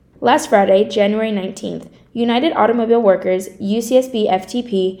Last Friday, January 19th, United Automobile Workers, UCSB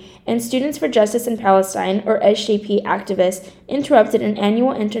FTP, and Students for Justice in Palestine, or SJP activists, interrupted an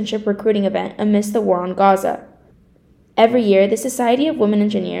annual internship recruiting event amidst the war on Gaza. Every year, the Society of Women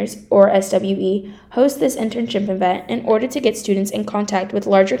Engineers, or SWE, hosts this internship event in order to get students in contact with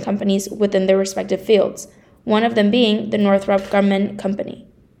larger companies within their respective fields, one of them being the Northrop Grumman company.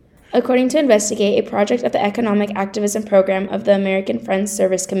 According to Investigate, a project of the Economic Activism Program of the American Friends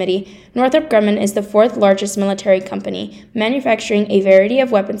Service Committee, Northrop Grumman is the fourth largest military company, manufacturing a variety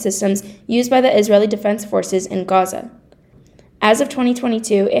of weapon systems used by the Israeli Defense Forces in Gaza. As of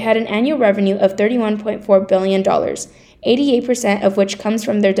 2022, it had an annual revenue of $31.4 billion, 88% of which comes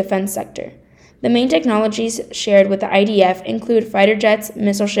from their defense sector. The main technologies shared with the IDF include fighter jets,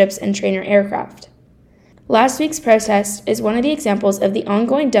 missile ships, and trainer aircraft. Last week's protest is one of the examples of the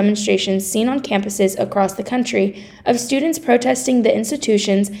ongoing demonstrations seen on campuses across the country of students protesting the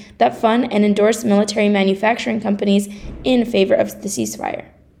institutions that fund and endorse military manufacturing companies in favor of the ceasefire.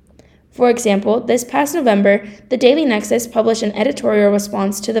 For example, this past November, the Daily Nexus published an editorial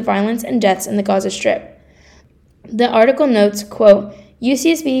response to the violence and deaths in the Gaza Strip. The article notes, quote,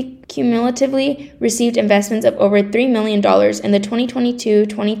 UCSB cumulatively received investments of over $3 million in the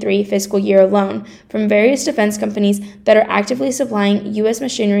 2022-23 fiscal year alone from various defense companies that are actively supplying U.S.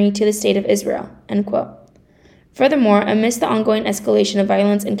 machinery to the State of Israel, end quote. Furthermore, amidst the ongoing escalation of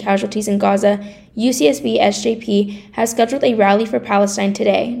violence and casualties in Gaza, UCSB SJP has scheduled a rally for Palestine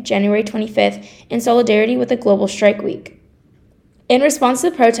today, January 25th, in solidarity with the Global Strike Week. In response to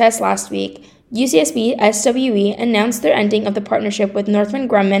the protests last week, UCSB SWE announced their ending of the partnership with Northrop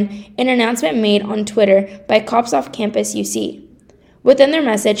Grumman in an announcement made on Twitter by Cops Off Campus UC. Within their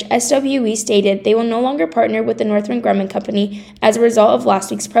message, SWE stated they will no longer partner with the Northrop Grumman company as a result of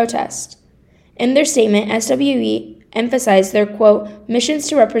last week's protest. In their statement, SWE emphasized their, quote, missions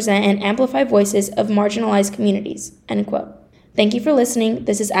to represent and amplify voices of marginalized communities, end quote. Thank you for listening.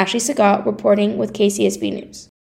 This is Ashley Segat reporting with KCSB News.